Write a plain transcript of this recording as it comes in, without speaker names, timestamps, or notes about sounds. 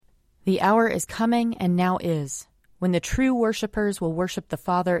The hour is coming, and now is, when the true worshippers will worship the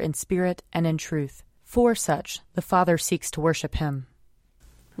Father in spirit and in truth. For such the Father seeks to worship him.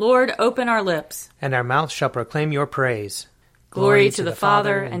 Lord, open our lips, and our mouth shall proclaim your praise. Glory to the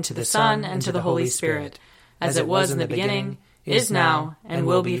Father, and to the Son, and to the Holy Spirit, as it was in the beginning, is now, and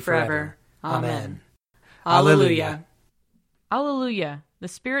will be forever. Amen. Alleluia. Alleluia. The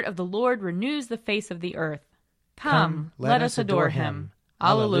Spirit of the Lord renews the face of the earth. Come, let us adore him.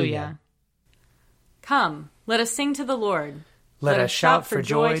 Alleluia. Come, let us sing to the Lord. Let us shout for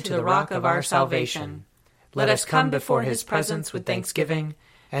joy to the rock of our salvation. Let us come before his presence with thanksgiving,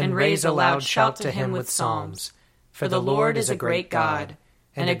 and raise a loud shout to him with psalms. For the Lord is a great God,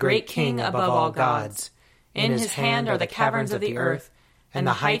 and a great King above all gods. In his hand are the caverns of the earth, and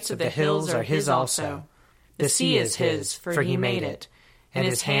the heights of the hills are his also. The sea is his, for he made it, and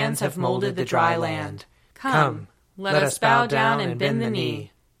his hands have molded the dry land. Come, let us bow down and bend the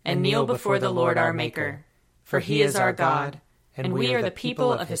knee, and kneel before the Lord our Maker. For he is our God, and we are the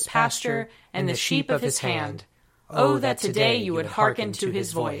people of his pasture and the sheep of his hand. Oh, that today you would hearken to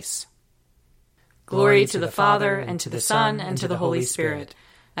his voice. Glory to the Father, and to the Son, and to the Holy Spirit,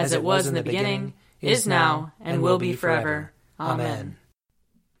 as it was in the beginning, is now, and will be forever. Amen.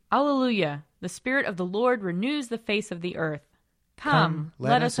 Alleluia. The Spirit of the Lord renews the face of the earth. Come,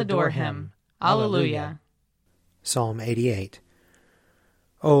 let us adore him. Alleluia. Psalm 88.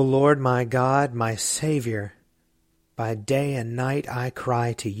 O Lord my God, my Savior, by day and night I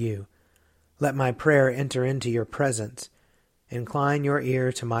cry to you. Let my prayer enter into your presence. Incline your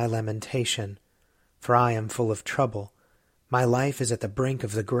ear to my lamentation, for I am full of trouble. My life is at the brink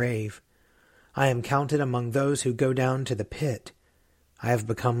of the grave. I am counted among those who go down to the pit. I have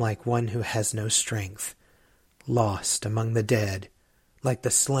become like one who has no strength, lost among the dead, like the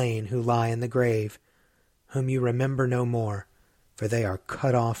slain who lie in the grave, whom you remember no more, for they are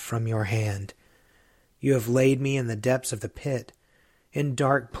cut off from your hand. You have laid me in the depths of the pit, in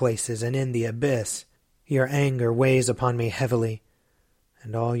dark places and in the abyss. Your anger weighs upon me heavily,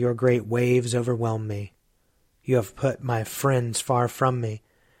 and all your great waves overwhelm me. You have put my friends far from me.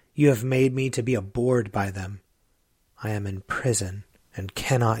 You have made me to be abhorred by them. I am in prison and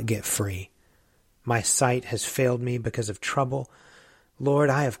cannot get free. My sight has failed me because of trouble. Lord,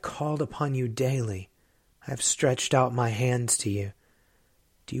 I have called upon you daily. I have stretched out my hands to you.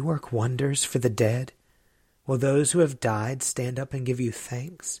 Do you work wonders for the dead? Will those who have died stand up and give you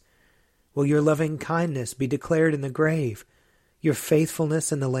thanks? Will your loving kindness be declared in the grave, your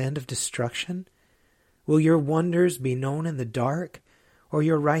faithfulness in the land of destruction? Will your wonders be known in the dark, or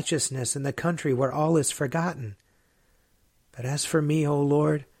your righteousness in the country where all is forgotten? But as for me, O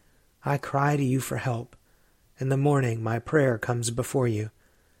Lord, I cry to you for help. In the morning my prayer comes before you.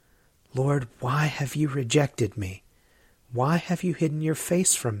 Lord, why have you rejected me? Why have you hidden your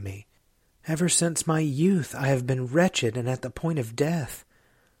face from me? Ever since my youth I have been wretched and at the point of death.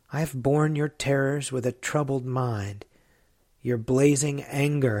 I have borne your terrors with a troubled mind. Your blazing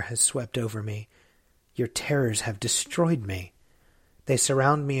anger has swept over me. Your terrors have destroyed me. They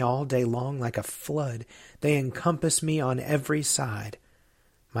surround me all day long like a flood. They encompass me on every side.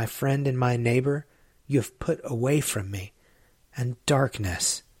 My friend and my neighbor, you have put away from me, and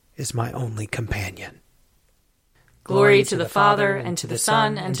darkness is my only companion. Glory to the Father, and to the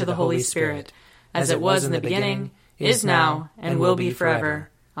Son, and to the Holy Spirit, as it was in the beginning, is now, and will be forever.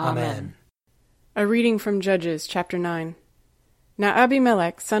 Amen. A reading from Judges, chapter 9. Now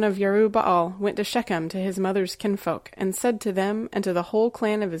Abimelech, son of Jerubbaal, went to Shechem to his mother's kinfolk, and said to them and to the whole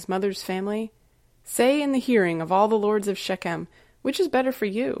clan of his mother's family, Say in the hearing of all the lords of Shechem, which is better for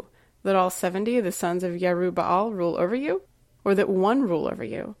you, that all 70 of the sons of Jerubbaal rule over you, or that one rule over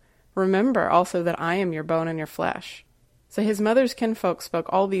you? Remember also that I am your bone and your flesh. So his mother's kinfolk spoke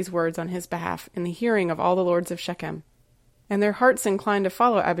all these words on his behalf in the hearing of all the lords of Shechem. And their hearts inclined to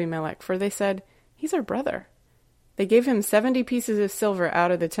follow Abimelech, for they said, He's our brother. They gave him 70 pieces of silver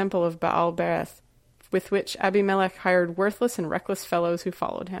out of the temple of Baal-berith, with which Abimelech hired worthless and reckless fellows who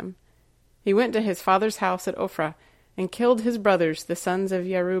followed him. He went to his father's house at Ophrah, and killed his brothers, the sons of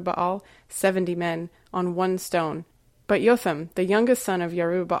Jerubbaal, 70 men, on one stone. But Jotham, the youngest son of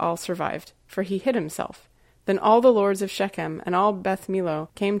Jerubbaal, survived, for he hid himself. Then all the lords of Shechem and all Beth Millo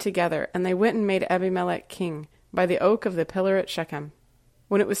came together, and they went and made Abimelech king, by the oak of the pillar at Shechem.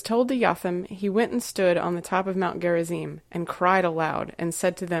 When it was told to Jotham, he went and stood on the top of Mount Gerizim, and cried aloud, and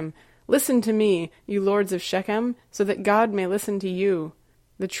said to them, Listen to me, you lords of Shechem, so that God may listen to you.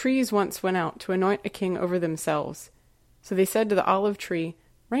 The trees once went out to anoint a king over themselves. So they said to the olive tree,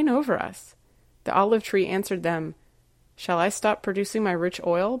 Reign over us. The olive tree answered them, Shall I stop producing my rich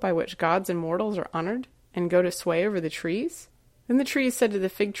oil, by which gods and mortals are honored, and go to sway over the trees? Then the trees said to the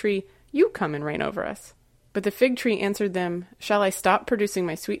fig tree, You come and reign over us." But the fig tree answered them, "Shall I stop producing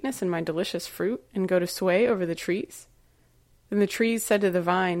my sweetness and my delicious fruit, and go to sway over the trees?" Then the trees said to the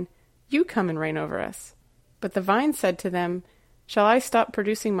vine, "You come and reign over us." But the vine said to them, "Shall I stop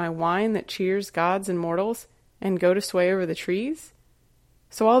producing my wine that cheers gods and mortals, and go to sway over the trees?"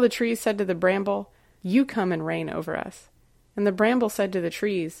 So all the trees said to the bramble, "You come and reign over us." And the bramble said to the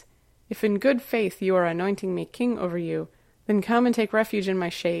trees, "If in good faith you are anointing me king over you, then come and take refuge in my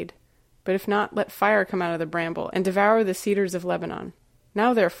shade. But if not, let fire come out of the bramble, and devour the cedars of Lebanon.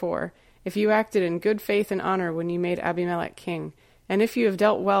 Now therefore, if you acted in good faith and honor when you made Abimelech king, and if you have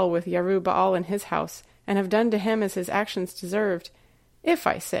dealt well with Yerub-Baal and his house, and have done to him as his actions deserved, if,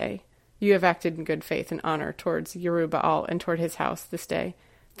 I say, you have acted in good faith and honor towards Yerub-Baal and toward his house this day,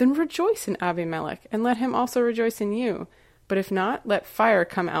 then rejoice in Abimelech, and let him also rejoice in you. But if not, let fire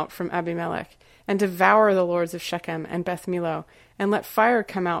come out from Abimelech, and devour the lords of Shechem and Beth Millo, and let fire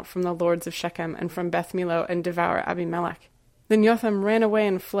come out from the lords of Shechem and from Beth Millo, and devour Abimelech." Then Jotham ran away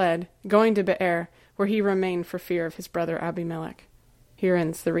and fled, going to Beer, where he remained for fear of his brother Abimelech. Here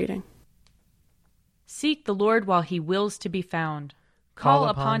ends the reading. Seek the Lord while he wills to be found. Call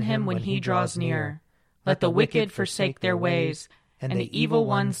upon him when he draws near. Let the wicked forsake their ways, and the evil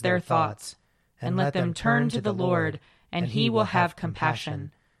ones their thoughts. And let them turn to the Lord, and he will have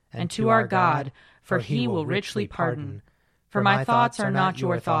compassion. And to our God, for he will richly pardon. For my thoughts are not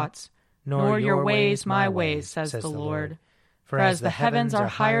your thoughts, nor your ways my ways, says the Lord. For as the heavens are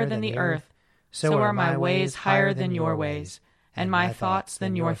higher than the earth, so are my ways higher than your ways, and my thoughts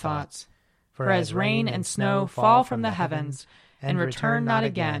than your thoughts. For as rain and snow fall from the heavens, and return not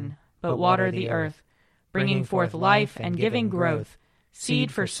again, but water the earth, bringing forth life and giving growth,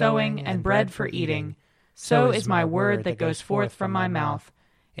 seed for sowing and bread for eating, so is my word that goes forth from my mouth.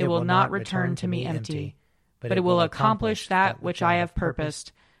 It will not return to me empty, but it will accomplish that which I have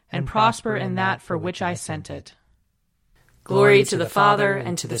purposed, and prosper in that for which I sent it. Glory to the Father,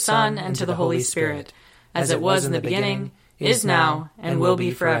 and to the Son, and to the Holy Spirit, as it was in the beginning, is now, and will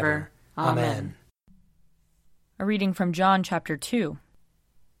be forever. Amen. A reading from John chapter 2.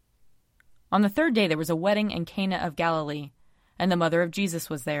 On the third day there was a wedding in Cana of Galilee, and the mother of Jesus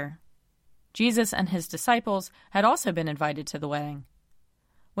was there. Jesus and his disciples had also been invited to the wedding.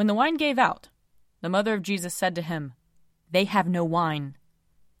 When the wine gave out, the mother of Jesus said to him, "They have no wine."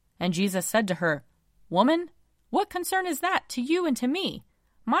 And Jesus said to her, "Woman, what concern is that to you and to me?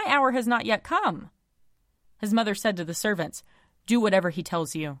 My hour has not yet come." His mother said to the servants, "Do whatever he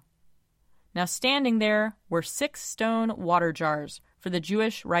tells you." Now standing there were 6 stone water jars for the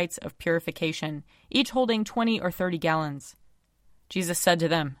Jewish rites of purification, each holding 20 or 30 gallons. Jesus said to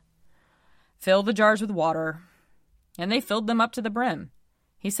them, "Fill the jars with water." And they filled them up to the brim.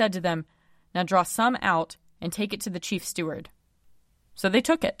 He said to them, "Now draw some out and take it to the chief steward." So they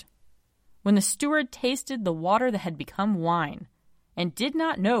took it. When the steward tasted the water that had become wine, and did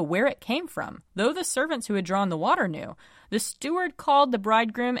not know where it came from, though the servants who had drawn the water knew, the steward called the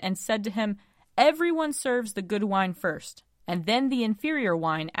bridegroom and said to him, "Everyone serves the good wine first, and then the inferior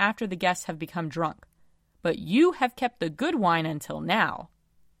wine after the guests have become drunk. But you have kept the good wine until now."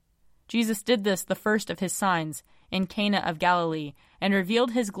 Jesus did this, the first of his signs, in Cana of Galilee, and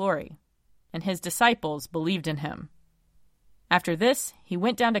revealed his glory, and his disciples believed in him. After this, he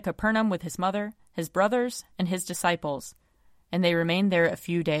went down to Capernaum with his mother, his brothers, and his disciples, and they remained there a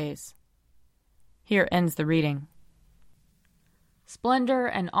few days. Here ends the reading. Splendor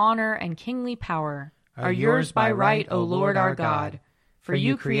and honor and kingly power are yours by right, O Lord our God, for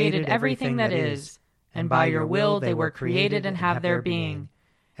you created everything that is, and by your will they were created and have their being.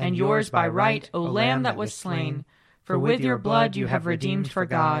 And yours by right, O Lamb that was slain, for with your blood you have redeemed for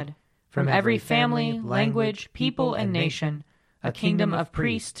God, from every family, language, people, and nation, a kingdom of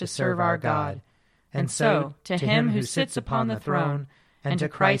priests to serve our God. And so, to him who sits upon the throne, and to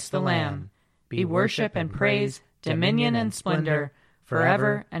Christ the Lamb, be worship and praise, dominion and splendor,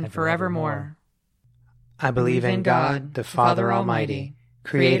 forever and forevermore. I believe in God, the Father Almighty,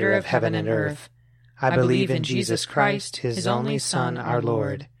 creator of heaven and earth. I believe in Jesus Christ, his only Son, our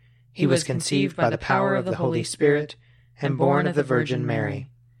Lord. He was conceived by the power of the Holy Spirit, and born of the Virgin Mary.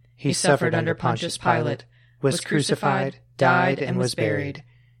 He suffered under Pontius Pilate, was crucified, died, and was buried.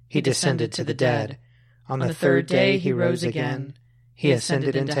 He descended to the dead. On the third day he rose again. He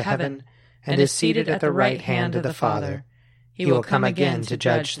ascended into heaven, and is seated at the right hand of the Father. He will come again to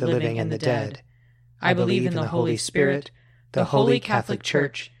judge the living and the dead. I believe in the Holy Spirit, the Holy Catholic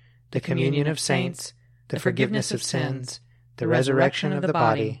Church, the communion of saints, the forgiveness of sins, the resurrection of the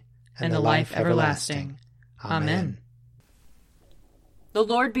body, and the life everlasting. Amen. The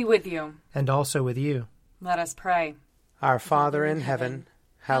Lord be with you. And also with you. Let us pray. Our Father in heaven,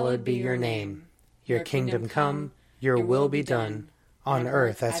 hallowed be your name. Your kingdom come, your will be done, on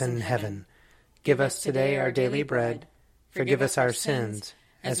earth as in heaven. Give us today our daily bread. Forgive us our sins,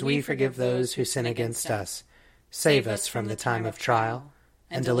 as we forgive those who sin against us. Save us from the time of trial,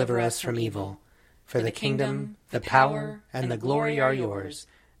 and deliver us from evil. For the kingdom, the power, and the glory are yours,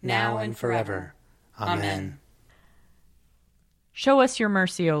 now and forever. Amen. Show us your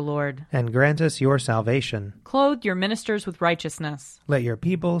mercy, O Lord. And grant us your salvation. Clothe your ministers with righteousness. Let your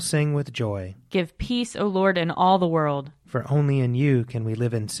people sing with joy. Give peace, O Lord, in all the world. For only in you can we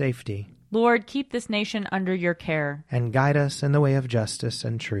live in safety. Lord, keep this nation under your care. And guide us in the way of justice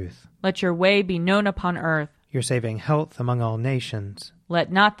and truth. Let your way be known upon earth. Your saving health among all nations.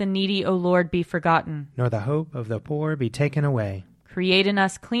 Let not the needy, O Lord, be forgotten. Nor the hope of the poor be taken away. Create in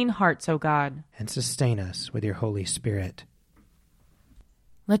us clean hearts, O God. And sustain us with your Holy Spirit.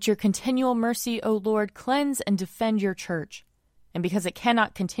 Let your continual mercy, O Lord, cleanse and defend your church. And because it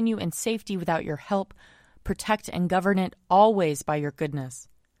cannot continue in safety without your help, protect and govern it always by your goodness.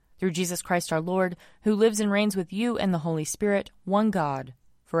 Through Jesus Christ our Lord, who lives and reigns with you and the Holy Spirit, one God,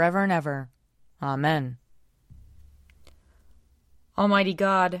 forever and ever. Amen. Almighty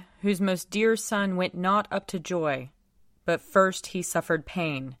God, whose most dear Son went not up to joy, but first he suffered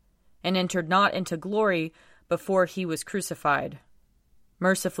pain, and entered not into glory before he was crucified,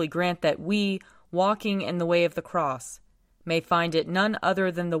 mercifully grant that we, walking in the way of the cross, may find it none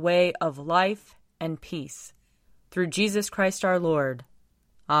other than the way of life and peace. Through Jesus Christ our Lord.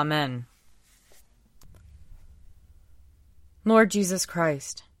 Amen. Lord Jesus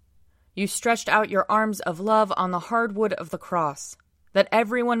Christ, you stretched out your arms of love on the hard wood of the cross, that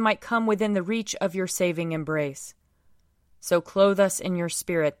everyone might come within the reach of your saving embrace. So clothe us in your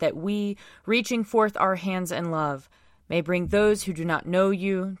Spirit, that we, reaching forth our hands in love, may bring those who do not know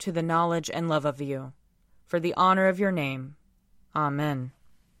you to the knowledge and love of you. For the honor of your name. Amen.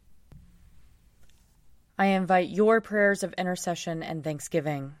 I invite your prayers of intercession and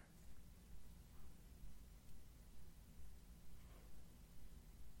thanksgiving.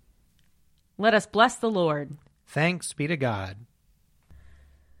 Let us bless the Lord. Thanks be to God.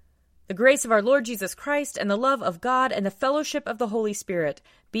 The grace of our Lord Jesus Christ, and the love of God, and the fellowship of the Holy Spirit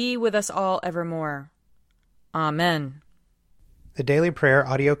be with us all evermore. Amen. The Daily Prayer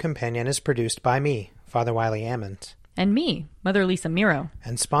audio companion is produced by me, Father Wiley Ammons. And me, Mother Lisa Miro.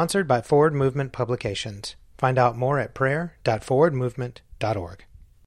 And sponsored by Forward Movement Publications. Find out more at prayer.forwardmovement.org.